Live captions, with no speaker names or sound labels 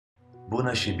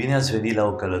Bună și bine ați venit la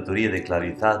o călătorie de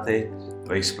claritate,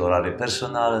 o explorare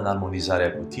personală în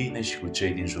armonizarea cu tine și cu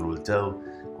cei din jurul tău,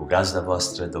 cu gazda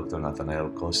voastră, Dr.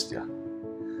 Nathanael Costea.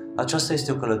 Aceasta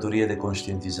este o călătorie de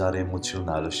conștientizare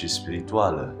emoțională și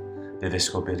spirituală, de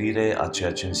descoperire a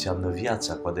ceea ce înseamnă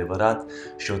viața cu adevărat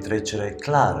și o trecere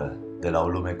clară de la o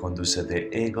lume condusă de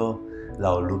ego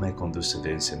la o lume condusă de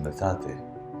însemnătate.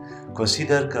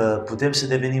 Consider că putem să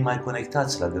devenim mai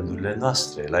conectați la gândurile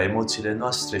noastre, la emoțiile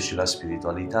noastre și la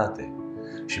spiritualitate.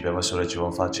 Și pe măsură ce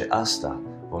vom face asta,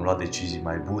 vom lua decizii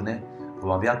mai bune, vom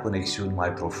avea conexiuni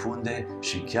mai profunde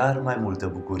și chiar mai multă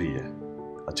bucurie.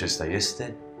 Acesta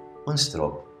este un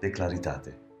strop de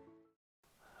claritate.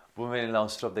 Bun venit la un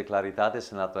strop de claritate,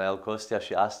 sunt Nathanael Costea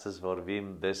și astăzi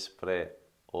vorbim despre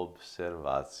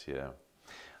observație.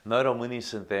 Noi românii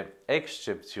suntem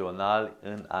excepționali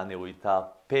în a ne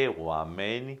uita pe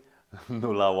oameni,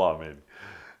 nu la oameni.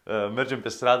 Mergem pe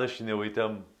stradă și ne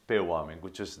uităm pe oameni, cu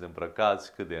ce sunt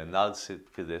îmbrăcați, cât de înalți,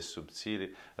 cât de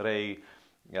subțiri, rei,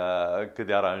 cât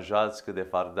de aranjați, cât de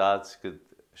fardați,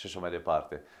 și așa mai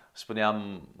departe.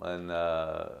 Spuneam în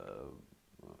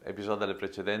episoadele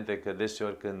precedente că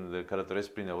deseori când călătoresc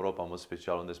prin Europa, în mod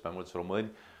special unde sunt mai mulți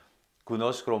români,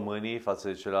 cunosc românii față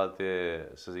de celelalte,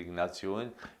 să zic,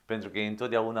 națiuni, pentru că ei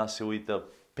întotdeauna se uită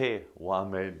pe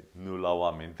oameni, nu la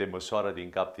oameni. Te măsoară din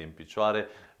cap în picioare,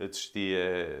 îți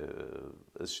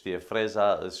știe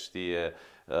freza, îți știe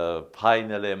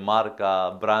hainele,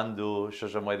 marca, brandul și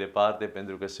așa mai departe,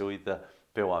 pentru că se uită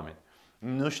pe oameni.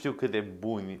 Nu știu cât de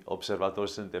buni observatori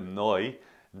suntem noi,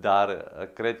 dar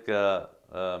cred că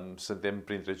suntem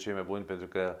printre cei mai buni pentru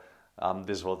că am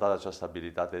dezvoltat această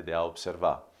abilitate de a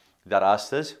observa. Dar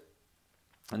astăzi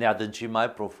ne adâncim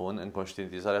mai profund în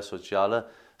conștientizarea socială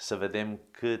să vedem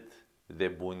cât de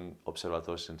buni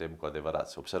observatori suntem cu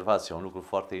adevărat. Observația e un lucru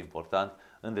foarte important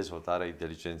în dezvoltarea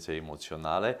inteligenței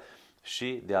emoționale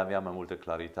și de a avea mai multă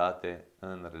claritate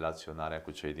în relaționarea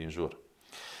cu cei din jur.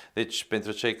 Deci,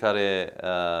 pentru cei care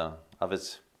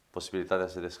aveți posibilitatea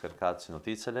să descărcați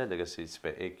notițele, le găsiți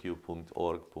pe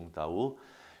eq.org.au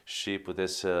și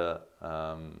puteți să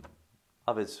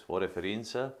aveți o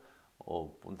referință,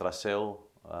 un traseu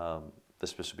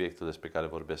despre subiectul despre care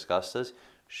vorbesc astăzi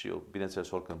și,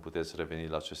 bineînțeles, oricând puteți reveni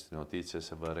la aceste notițe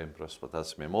să vă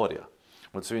reîmprospătați memoria.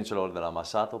 Mulțumim celor de la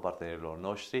Masato, partenerilor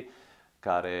noștri,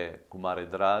 care, cu mare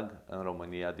drag, în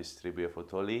România distribuie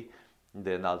fotolii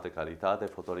de înaltă calitate,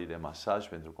 fotolii de masaj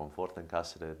pentru confort în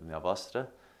casele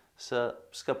dumneavoastră, să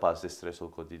scăpați de stresul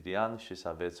cotidian și să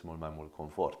aveți mult mai mult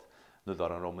confort. Nu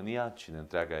doar în România, ci în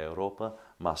întreaga Europa,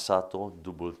 masato.ro,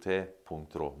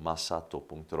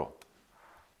 masato.ro.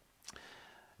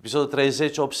 Episodul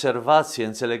 30, observație,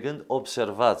 înțelegând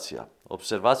observația.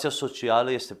 Observația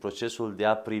socială este procesul de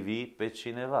a privi pe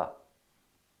cineva,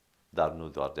 dar nu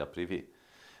doar de a privi.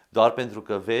 Doar pentru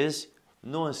că vezi,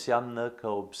 nu înseamnă că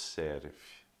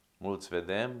observi. Mulți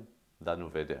vedem, dar nu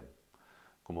vedem.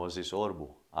 Cum a zis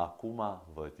Orbu, acum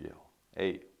văd eu.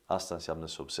 Ei, asta înseamnă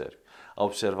să observi. A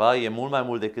observa e mult mai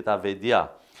mult decât a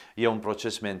vedea. E un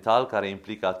proces mental care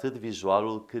implică atât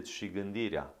vizualul cât și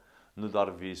gândirea. Nu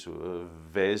doar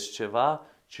vezi ceva,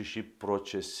 ci și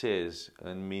procesezi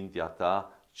în mintea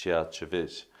ta ceea ce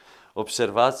vezi.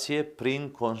 Observație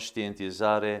prin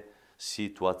conștientizare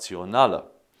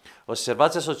situațională.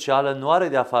 Observația socială nu are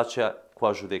de a face cu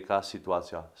a judeca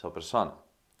situația sau persoana,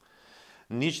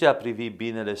 nici de a privi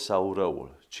binele sau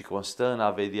răul, ci constă în a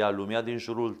vedea lumea din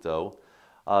jurul tău,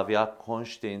 a avea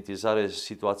conștientizare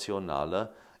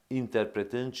situațională,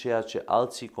 interpretând ceea ce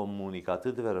alții comunică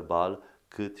atât verbal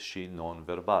cât și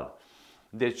non-verbal.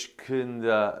 Deci când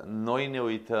noi ne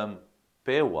uităm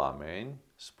pe oameni,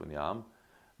 spuneam,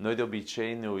 noi de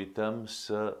obicei ne uităm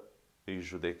să îi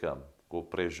judecăm cu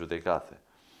prejudecate.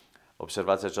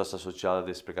 Observația aceasta socială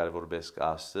despre care vorbesc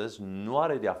astăzi nu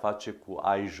are de a face cu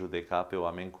a-i judeca pe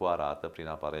oameni cu arată prin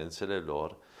aparențele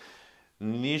lor,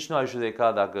 nici nu a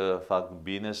judeca dacă fac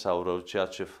bine sau rău ceea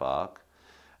ce fac,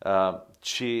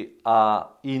 ci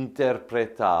a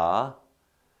interpreta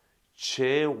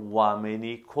ce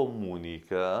oamenii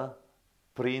comunică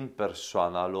prin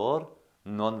persoana lor,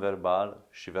 non-verbal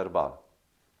și verbal.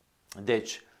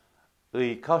 Deci,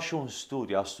 e ca și un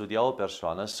studiu, a studia o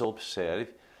persoană, să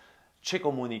observi ce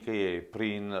comunică ei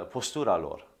prin postura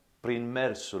lor, prin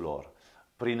mersul lor,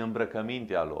 prin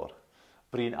îmbrăcămintea lor,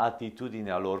 prin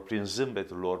atitudinea lor, prin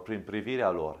zâmbetul lor, prin privirea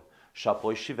lor și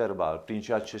apoi și verbal, prin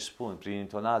ceea ce spun, prin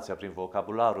intonația, prin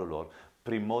vocabularul lor,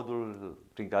 prin modul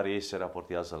prin care ei se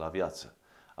raportează la viață.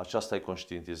 Aceasta e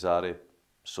conștientizare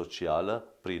socială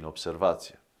prin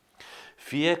observație.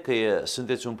 Fie că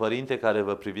sunteți un părinte care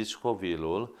vă priviți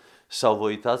copilul sau vă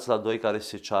uitați la doi care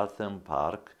se ceartă în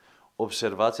parc,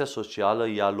 observația socială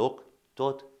ia loc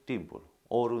tot timpul.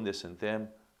 Oriunde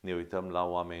suntem, ne uităm la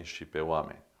oameni și pe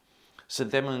oameni.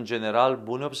 Suntem în general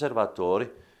buni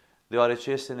observatori,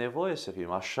 deoarece este nevoie să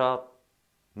fim. Așa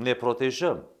ne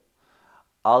protejăm.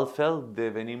 Altfel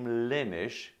devenim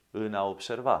leneși în a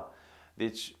observa.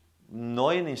 Deci,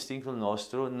 noi, în instinctul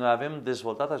nostru, noi avem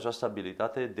dezvoltat această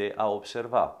abilitate de a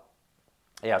observa.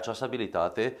 Această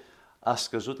abilitate a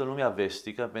scăzut în lumea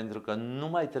vestică pentru că nu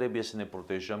mai trebuie să ne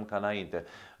protejăm ca înainte.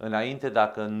 Înainte,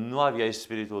 dacă nu aveai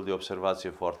spiritul de observație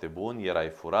foarte bun, erai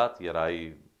furat,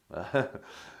 erai,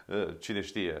 cine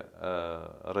știe,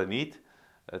 rănit,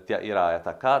 erai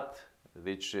atacat,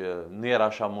 deci nu era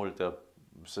așa multă,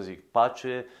 să zic,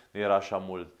 pace, nu era așa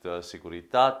mult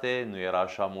securitate, nu era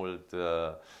așa mult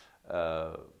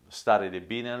stare de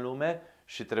bine în lume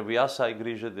și trebuia să ai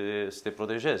grijă de să te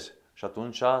protejezi. Și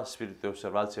atunci spiritul de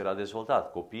observație era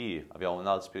dezvoltat. Copiii aveau un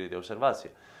alt spirit de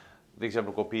observație. De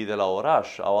exemplu, copiii de la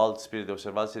oraș au alt spirit de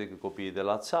observație decât copiii de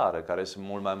la țară, care sunt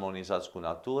mult mai armonizați cu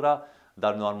natura,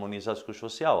 dar nu armonizați cu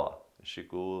șoseaua și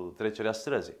cu trecerea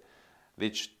străzii.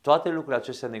 Deci toate lucrurile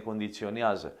acestea ne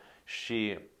condiționează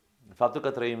și faptul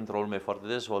că trăim într-o lume foarte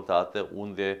dezvoltată,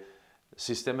 unde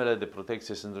sistemele de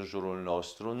protecție sunt în jurul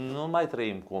nostru, nu mai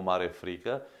trăim cu o mare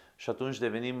frică și atunci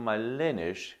devenim mai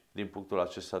leneși din punctul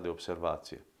acesta de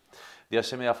observație. De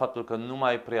asemenea, faptul că nu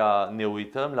mai prea ne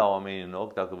uităm la oamenii în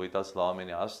ochi, dacă vă uitați la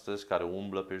oamenii astăzi care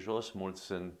umblă pe jos, mulți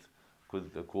sunt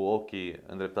cu ochii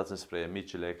îndreptați înspre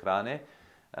micile ecrane,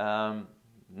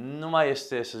 nu mai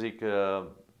este, să zic,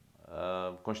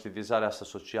 conștientizarea asta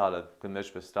socială, când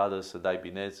mergi pe stradă să dai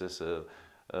binețe, să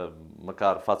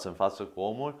măcar față în față cu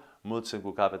omul, mulți sunt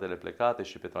cu capetele plecate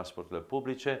și pe transporturile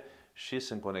publice și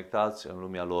sunt conectați în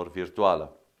lumea lor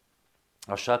virtuală.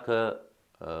 Așa că,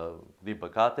 din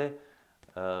păcate,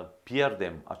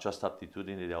 pierdem această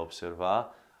aptitudine de a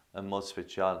observa, în mod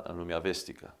special în lumea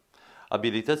vestică.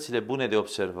 Abilitățile bune de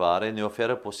observare ne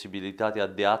oferă posibilitatea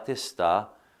de a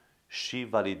testa și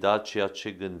valida ceea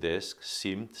ce gândesc,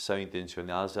 simt sau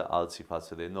intenționează alții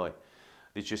față de noi.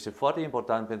 Deci este foarte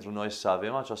important pentru noi să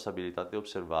avem această abilitate de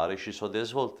observare și să o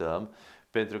dezvoltăm,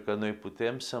 pentru că noi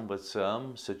putem să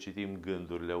învățăm să citim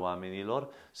gândurile oamenilor,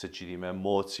 să citim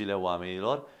emoțiile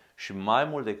oamenilor și mai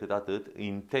mult decât atât,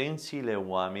 intențiile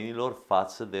oamenilor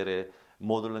față de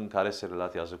modul în care se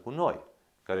relatează cu noi,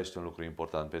 care este un lucru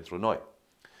important pentru noi.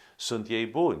 Sunt ei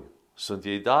buni? Sunt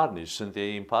ei darnici? Sunt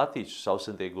ei empatici? Sau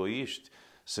sunt egoiști?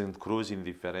 Sunt cruzi,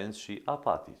 indiferenți și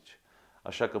apatici?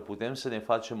 Așa că putem să ne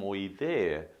facem o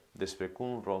idee despre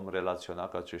cum vom relaționa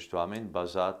cu acești oameni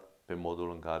bazat pe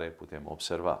modul în care putem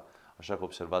observa. Așa că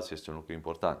observația este un lucru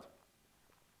important.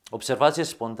 Observație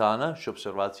spontană și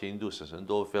observație indusă. Sunt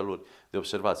două feluri de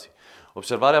observație.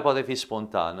 Observarea poate fi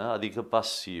spontană, adică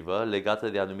pasivă, legată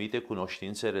de anumite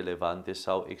cunoștințe relevante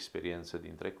sau experiențe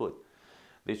din trecut.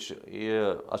 Deci,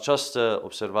 această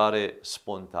observare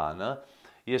spontană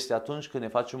este atunci când ne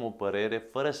facem o părere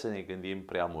fără să ne gândim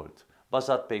prea mult.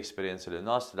 Bazat pe experiențele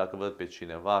noastre, dacă văd pe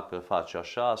cineva că face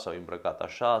așa, sau îmbrăcat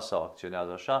așa, sau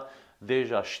acționează așa,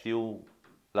 deja știu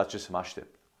la ce să mă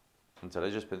aștept.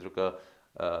 Înțelegeți? Pentru că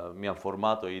mi-am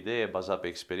format o idee bazat pe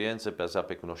experiențe, bazat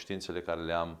pe cunoștințele care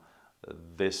le am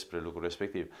despre lucrul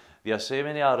respectiv. De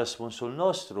asemenea, răspunsul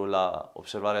nostru la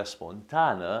observarea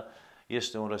spontană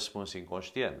este un răspuns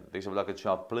inconștient. De exemplu, dacă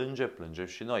cineva plânge, plângem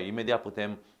și noi. Imediat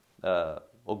putem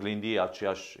oglindi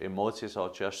aceeași emoție sau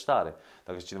aceeași stare.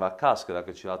 Dacă cineva cască,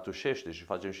 dacă cineva tușește și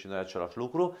facem și noi același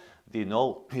lucru, din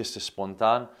nou este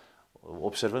spontan,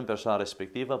 observând persoana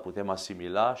respectivă, putem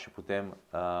asimila și putem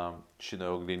și noi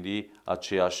oglindi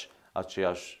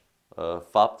aceeași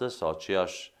faptă sau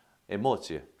aceeași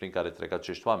emoție prin care trec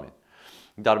acești oameni.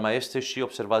 Dar mai este și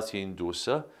observație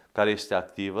indusă, care este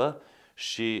activă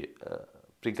și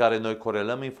prin care noi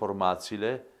corelăm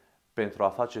informațiile pentru a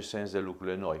face sens de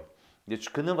lucrurile noi. Deci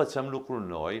când învățăm lucruri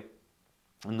noi,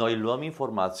 noi luăm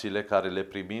informațiile care le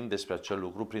primim despre acel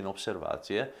lucru prin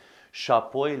observație și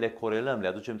apoi le corelăm, le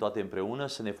aducem toate împreună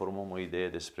să ne formăm o idee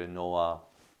despre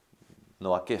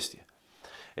noua chestie.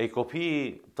 Ei,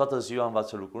 copiii toată ziua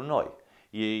învață lucruri noi.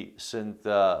 Ei sunt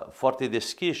foarte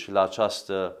deschiși la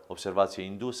această observație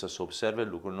indusă, să observe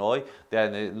lucruri noi,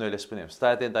 de-aia noi le spunem,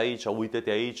 stai atent aici, uite-te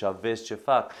aici, vezi ce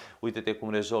fac, uite-te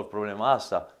cum rezolv problema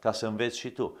asta, ca să înveți și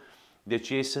tu. Deci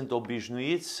ei sunt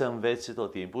obișnuiți să învețe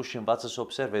tot timpul și învață să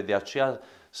observe. De aceea,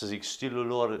 să zic, stilul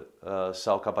lor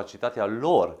sau capacitatea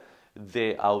lor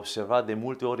de a observa de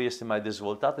multe ori este mai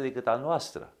dezvoltată decât a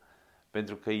noastră.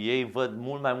 Pentru că ei văd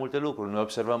mult mai multe lucruri. Noi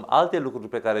observăm alte lucruri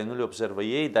pe care nu le observă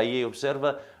ei, dar ei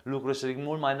observă lucruri, să zic,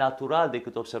 mult mai natural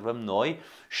decât observăm noi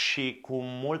și cu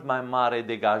mult mai mare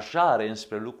degajare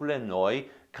înspre lucrurile noi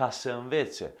ca să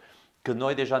învețe. Că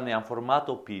noi deja ne-am format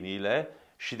opiniile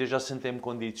și deja suntem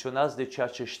condiționați de ceea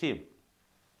ce știm.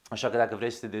 Așa că dacă vrei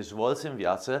să te dezvolți în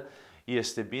viață,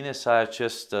 este bine să ai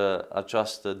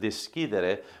această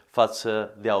deschidere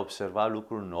față de a observa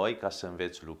lucruri noi ca să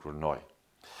înveți lucruri noi.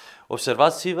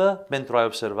 Observați-vă pentru a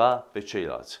observa pe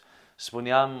ceilalți.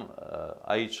 Spuneam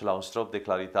aici la un strop de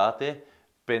claritate,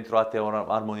 pentru a te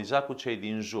armoniza cu cei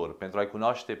din jur, pentru a-i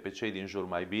cunoaște pe cei din jur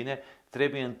mai bine,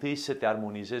 trebuie întâi să te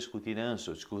armonizezi cu tine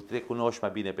însuți. Cu te cunoști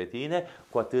mai bine pe tine,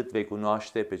 cu atât vei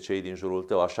cunoaște pe cei din jurul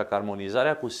tău. Așa că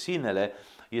armonizarea cu sinele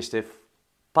este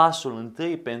pasul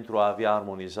întâi pentru a avea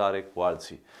armonizare cu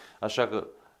alții. Așa că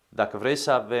dacă vrei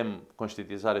să avem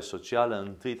conștientizare socială,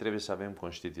 întâi trebuie să avem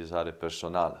conștientizare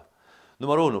personală.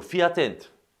 Numărul 1. Fii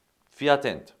atent. Fii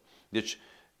atent. Deci,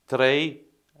 3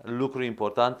 lucruri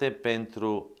importante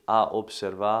pentru a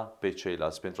observa pe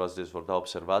ceilalți, pentru a-ți dezvolta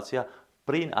observația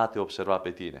prin a te observa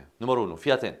pe tine. Numărul 1.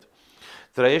 Fii atent.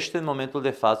 Trăiește în momentul de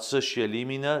față și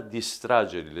elimină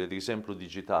distragerile, de exemplu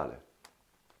digitale.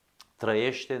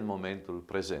 Trăiește în momentul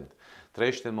prezent.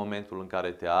 Trăiește în momentul în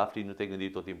care te afli, nu te gândi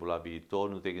tot timpul la viitor,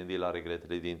 nu te gândi la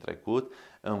regretele din trecut.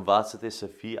 Învață-te să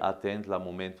fii atent la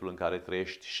momentul în care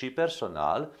trăiești și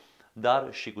personal,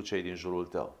 dar și cu cei din jurul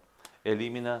tău.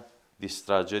 Elimină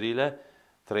distragerile.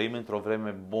 Trăim într-o vreme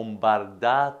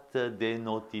bombardată de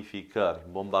notificări.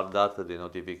 Bombardată de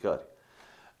notificări.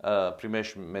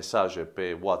 Primești mesaje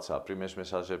pe WhatsApp, primești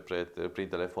mesaje prin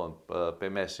telefon, pe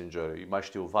Messenger, mai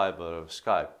știu, Viber,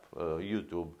 Skype,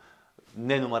 YouTube,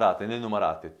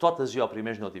 nenumărate. Toată ziua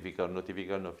primești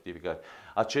notificări.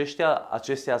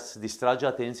 Acestea îți distrage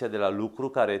atenția de la lucru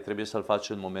care trebuie să-l faci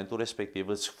în momentul respectiv,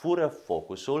 îți fură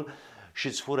focusul și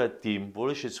îți fură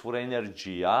timpul și îți fură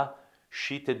energia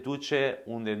și te duce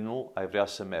unde nu ai vrea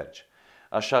să mergi.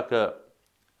 Așa că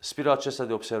spiritul acesta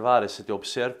de observare, să te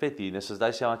observi pe tine, să-ți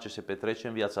dai seama ce se petrece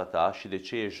în viața ta și de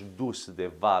ce ești dus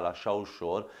de val așa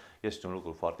ușor, este un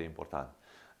lucru foarte important.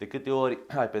 De câte ori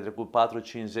ai petrecut 4,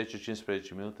 5, 10,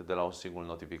 15 minute de la o singură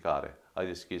notificare? Ai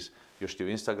deschis, eu știu,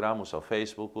 Instagram-ul sau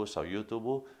Facebook-ul sau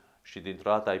YouTube-ul și dintr-o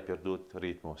dată ai pierdut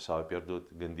ritmul sau ai pierdut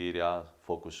gândirea,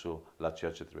 focusul la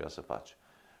ceea ce trebuia să faci.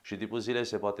 Și timpul zilei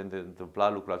se poate întâmpla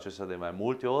lucrul acesta de mai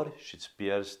multe ori și îți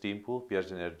pierzi timpul,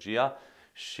 pierzi energia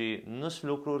și nu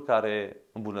sunt lucruri care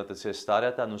îmbunătățesc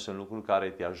starea ta, nu sunt lucruri care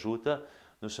te ajută,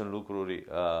 nu sunt lucruri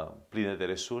pline de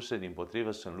resurse,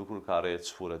 dimpotrivă, sunt lucruri care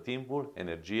îți fură timpul,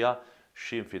 energia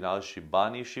și în final și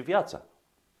banii și viața.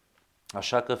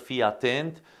 Așa că fii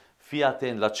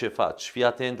atent la ce faci, fii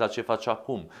atent la ce faci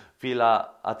acum,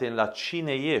 atent la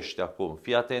cine ești acum,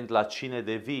 fii atent la cine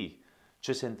devii,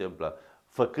 ce se întâmplă.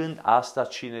 Făcând asta,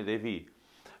 cine devii?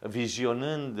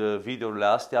 Vizionând videourile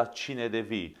astea, cine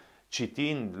devii?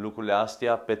 Citind lucrurile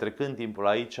astea, petrecând timpul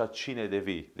aici, cine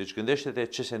devii? Deci gândește-te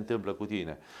ce se întâmplă cu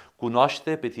tine.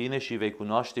 Cunoaște pe tine și vei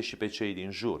cunoaște și pe cei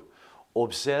din jur.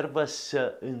 Observă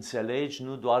să înțelegi,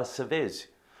 nu doar să vezi.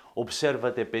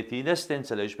 Observă-te pe tine, să te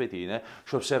înțelegi pe tine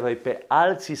și observă-i pe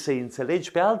alții să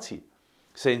înțelegi pe alții.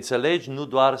 Să înțelegi, nu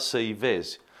doar să-i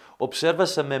vezi. Observă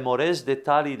să memorezi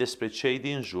detalii despre cei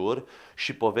din jur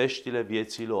și poveștile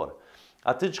vieții lor.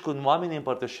 Atunci când oamenii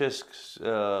împărtășesc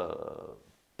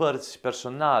părți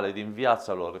personale din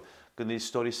viața lor, când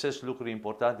istorisesc lucruri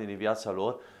importante din viața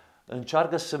lor,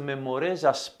 încearcă să memoreze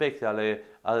aspecte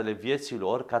ale vieții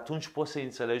lor, că atunci poți să-i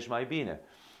înțelegi mai bine.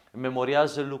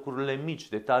 Memoriază lucrurile mici,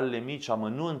 detaliile mici,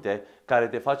 amănunte, care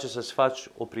te face să-ți faci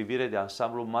o privire de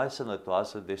ansamblu mai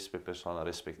sănătoasă despre persoana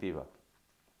respectivă.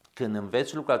 Când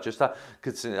înveți lucrul acesta,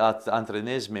 când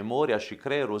antrenezi memoria și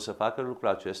creierul să facă lucrul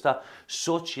acesta,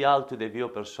 social tu devii o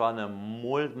persoană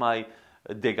mult mai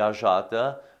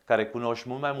degajată, care cunoști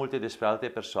mult mai multe despre alte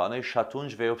persoane și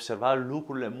atunci vei observa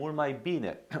lucrurile mult mai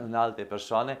bine în alte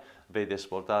persoane, vei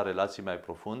dezvolta relații mai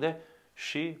profunde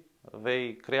și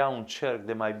vei crea un cerc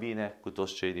de mai bine cu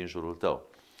toți cei din jurul tău.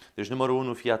 Deci numărul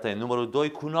 1, fii atent. Numărul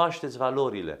 2, cunoaște-ți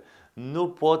valorile. Nu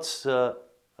poți să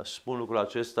spun lucrul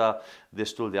acesta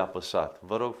destul de apăsat.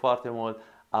 Vă rog foarte mult,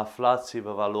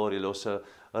 aflați-vă valorile. O să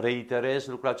reiterez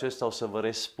lucrul acesta, o să vă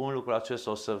răspund lucrul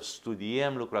acesta, o să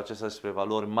studiem lucrul acesta despre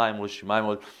valori mai mult și mai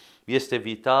mult. Este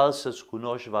vital să-ți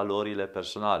cunoști valorile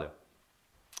personale.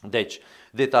 Deci,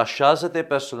 detașează-te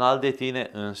personal de tine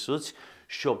însuți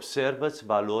și observă-ți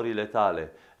valorile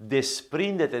tale.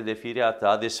 Desprinde-te de firea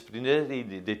ta,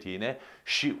 desprinde-te de tine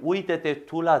și uite-te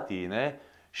tu la tine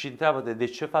și întreabă-te de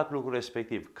ce fac lucrul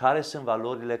respectiv, care sunt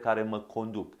valorile care mă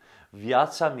conduc.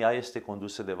 Viața mea este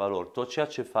condusă de valori. Tot ceea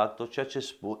ce fac, tot ceea ce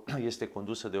spun este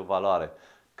condusă de o valoare.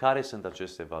 Care sunt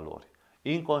aceste valori?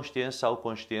 Inconștient sau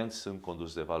conștient sunt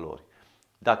condus de valori.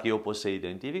 Dacă eu pot să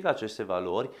identific aceste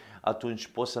valori, atunci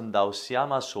pot să-mi dau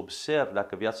seama, să observ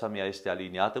dacă viața mea este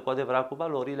aliniată cu adevărat cu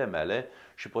valorile mele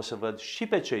și pot să văd și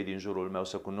pe cei din jurul meu,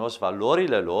 să cunosc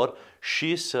valorile lor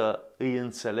și să îi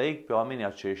înțeleg pe oamenii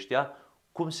aceștia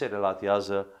cum se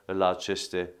relatează la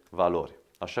aceste valori.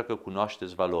 Așa că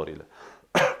cunoașteți valorile.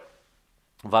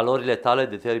 Valorile tale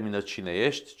determină cine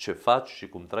ești, ce faci și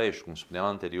cum trăiești, cum spuneam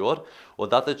anterior.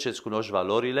 Odată ce îți cunoști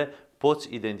valorile,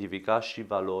 poți identifica și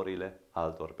valorile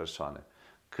altor persoane.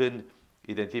 Când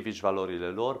identifici valorile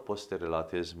lor, poți să te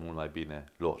relatezi mult mai bine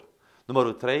lor.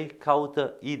 Numărul 3,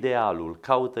 caută idealul.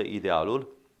 Caută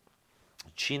idealul.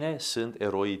 Cine sunt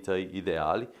eroii tăi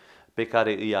ideali pe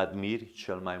care îi admiri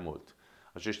cel mai mult?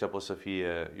 Aceștia pot să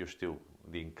fie, eu știu,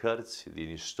 din cărți, din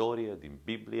istorie, din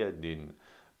Biblie, din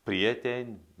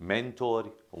prieteni,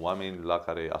 mentori, oameni la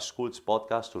care asculți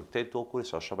podcasturi, TED Talk-uri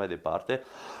sau așa mai departe.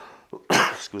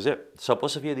 Scuze, sau pot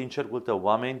să fie din cercul tău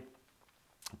oameni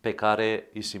pe care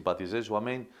îi simpatizezi,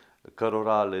 oameni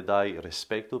cărora le dai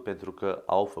respectul pentru că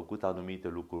au făcut anumite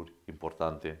lucruri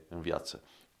importante în viață.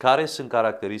 Care sunt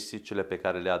caracteristicile pe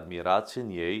care le admirați în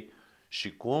ei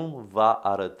și cum va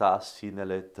arăta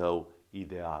sinele tău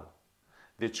ideal?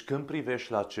 Deci când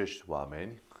privești la acești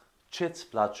oameni, ce îți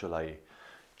place la ei?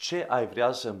 Ce ai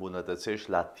vrea să îmbunătățești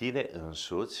la tine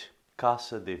însuți ca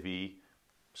să devii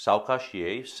sau ca și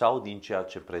ei, sau din ceea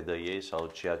ce predă ei, sau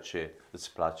ceea ce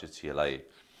îți place ție la ei.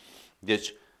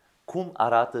 Deci, cum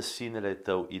arată sinele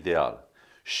tău ideal?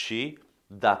 Și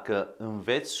dacă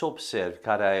înveți să observi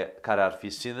care ar fi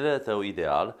sinele tău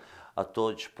ideal,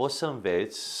 atunci poți să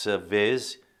înveți să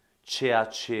vezi ceea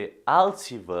ce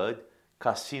alții văd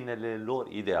ca sinele lor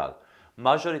ideal.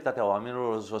 Majoritatea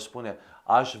oamenilor îți vor spune: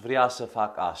 aș vrea să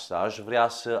fac asta, aș vrea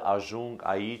să ajung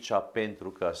aici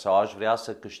pentru că, sau aș vrea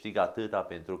să câștig atâta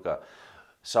pentru că,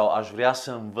 sau aș vrea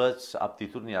să învăț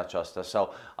aptitudinea aceasta,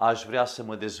 sau aș vrea să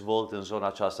mă dezvolt în zona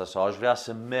aceasta, sau aș vrea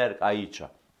să merg aici.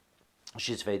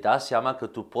 Și îți vei da seama că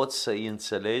tu poți să îi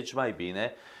înțelegi mai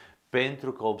bine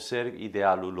pentru că observi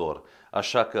idealul lor.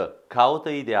 Așa că caută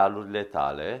idealurile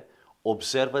tale,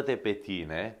 observă-te pe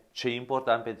tine, ce e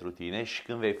important pentru tine, și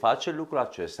când vei face lucrul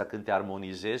acesta, când te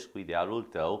armonizezi cu idealul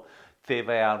tău, te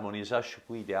vei armoniza și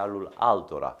cu idealul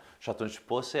altora. Și atunci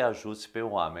poți să-i ajuți pe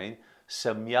oameni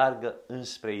să meargă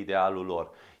înspre idealul lor.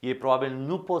 Ei probabil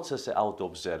nu pot să se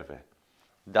auto-observe,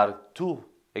 dar tu,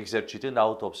 exercitând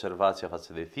auto-observația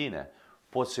față de tine,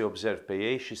 poți să-i observi pe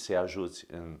ei și să-i ajuți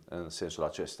în sensul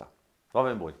acesta.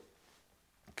 Oameni buni,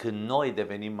 când noi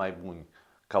devenim mai buni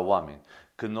ca oameni,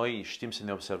 când noi știm să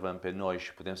ne observăm pe noi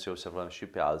și putem să observăm și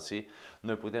pe alții,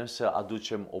 noi putem să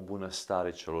aducem o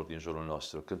bunăstare celor din jurul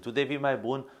nostru. Când tu devii mai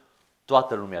bun,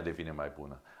 toată lumea devine mai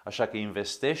bună. Așa că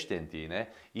investește în tine,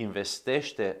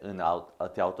 investește în a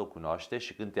te autocunoaște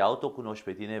și când te autocunoști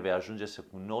pe tine, vei ajunge să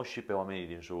cunoști și pe oamenii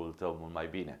din jurul tău mult mai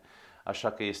bine.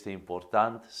 Așa că este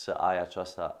important să ai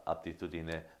această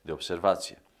aptitudine de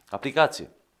observație. Aplicație.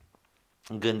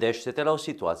 Gândește-te la o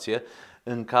situație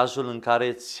în cazul în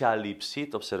care ți-a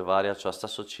lipsit observarea aceasta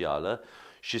socială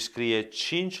și scrie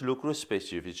 5 lucruri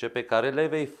specifice pe care le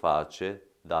vei face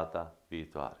data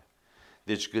viitoare.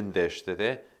 Deci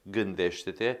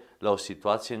gândește-te la o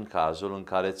situație în cazul în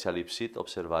care ți-a lipsit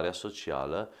observarea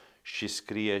socială și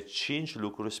scrie 5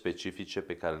 lucruri specifice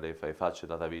pe care le vei face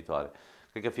data viitoare.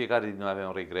 Cred că fiecare din noi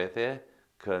avem regrete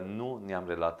că nu ne-am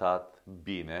relatat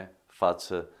bine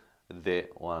față de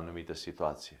o anumită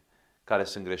situație. Care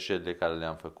sunt greșelile care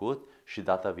le-am făcut și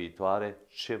data viitoare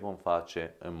ce vom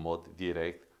face în mod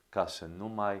direct ca să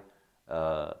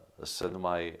nu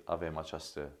mai avem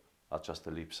această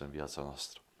lipsă în viața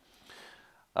noastră.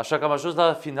 Așa că am ajuns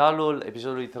la finalul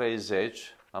episodului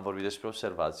 30, am vorbit despre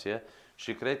observație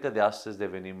și cred că de astăzi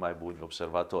devenim mai buni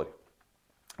observatori.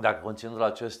 Dacă conținutul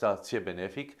acesta ți-e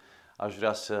benefic, aș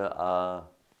vrea să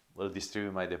îl distribui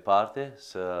mai departe,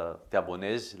 să te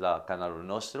abonezi la canalul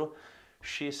nostru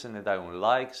și să ne dai un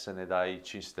like, să ne dai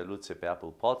 5 steluțe pe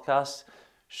Apple Podcast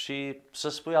și să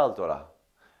spui altora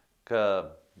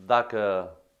că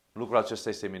dacă lucrul acesta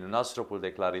este minunat, stropul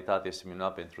de claritate este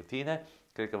minunat pentru tine,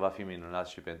 cred că va fi minunat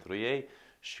și pentru ei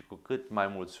și cu cât mai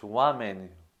mulți oameni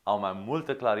au mai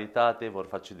multă claritate, vor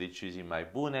face decizii mai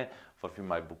bune, vor fi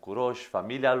mai bucuroși,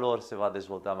 familia lor se va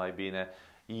dezvolta mai bine,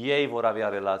 ei vor avea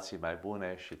relații mai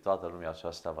bune și toată lumea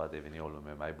aceasta va deveni o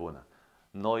lume mai bună.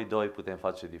 Noi doi putem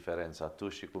face diferența, tu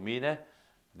și cu mine,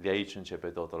 de aici începe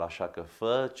totul, așa că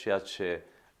fă ceea ce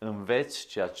înveți,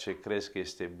 ceea ce crezi că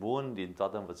este bun din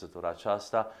toată învățătura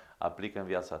aceasta, aplică în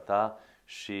viața ta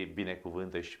și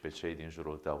binecuvântă și pe cei din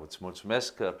jurul tău. Îți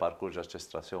mulțumesc că parcurgi acest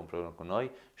traseu împreună cu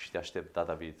noi și te aștept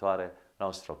data viitoare la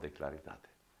un strop de claritate.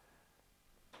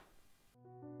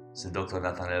 Sunt Dr.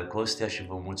 Nathanael Costea și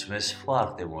vă mulțumesc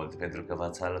foarte mult pentru că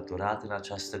v-ați alăturat în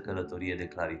această călătorie de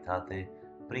claritate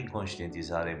prin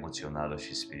conștientizare emoțională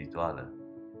și spirituală.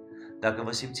 Dacă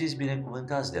vă simțiți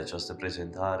binecuvântați de această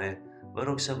prezentare, vă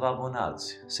rog să vă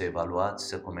abonați, să evaluați,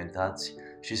 să comentați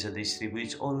și să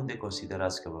distribuiți oriunde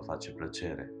considerați că vă face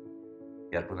plăcere.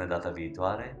 Iar până data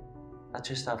viitoare,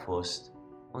 acesta a fost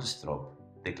un strop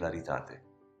de claritate.